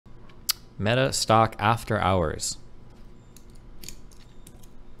Meta stock after hours.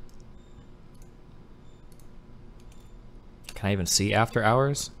 Can I even see after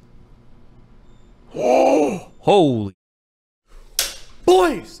hours? Oh, holy.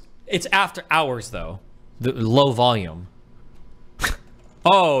 Boys! It's after hours though. The low volume.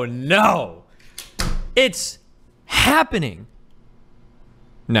 Oh no! It's happening.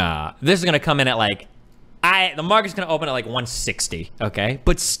 Nah, this is gonna come in at like, the market's gonna open at like 160, okay?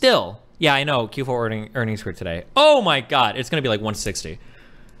 But still, yeah, I know, Q4 earnings for today. Oh my God, it's gonna be like 160.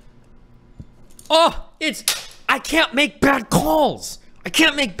 Oh, I can't make bad calls. I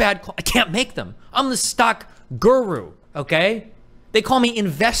can't make them. I'm the stock guru, okay? They call me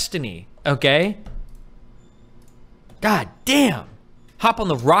Investiny, okay? God damn. Hop on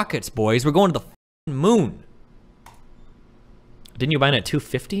the rockets, boys. We're going to the moon. Didn't you buy in at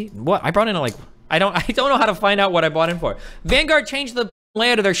 250? What? I brought in at like, I don't know how to find out what I bought in for. Vanguard changed the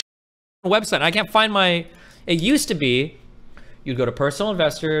layout of their website. I can't find my, it used to be, you'd go to personal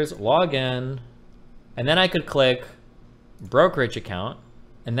investors, log in, and then I could click brokerage account,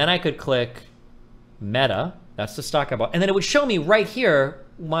 and then I could click Meta. That's the stock I bought. And then it would show me right here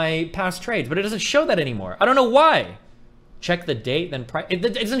my past trades, but it doesn't show that anymore. I don't know why. Check the date, then price. It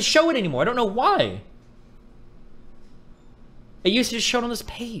doesn't show it anymore. I don't know why. It used to just show it on this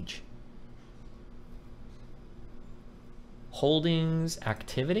page. Holdings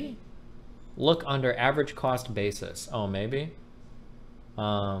activity? Look under average cost basis. Oh, maybe.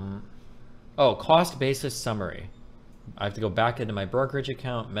 Oh, cost basis summary. I have to go back into my brokerage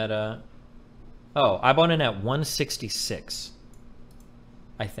account, Meta. Oh, I bought in at 166,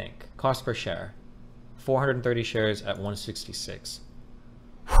 I think. Cost per share. 430 shares at 166.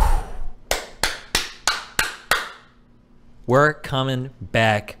 We're coming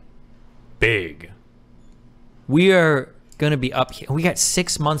back big. We are going to be up here. We got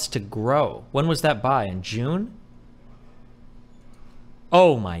 6 months to grow. When was that buy? In June?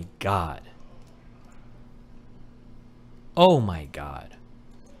 Oh my God. Oh my God.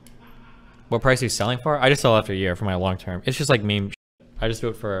 What price are you selling for? I just sell after a year for my long term. It's just like meme shit. I just do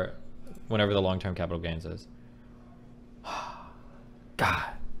it for whenever the long term capital gains is. God.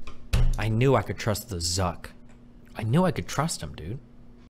 I knew I could trust the Zuck. I knew I could trust him, dude.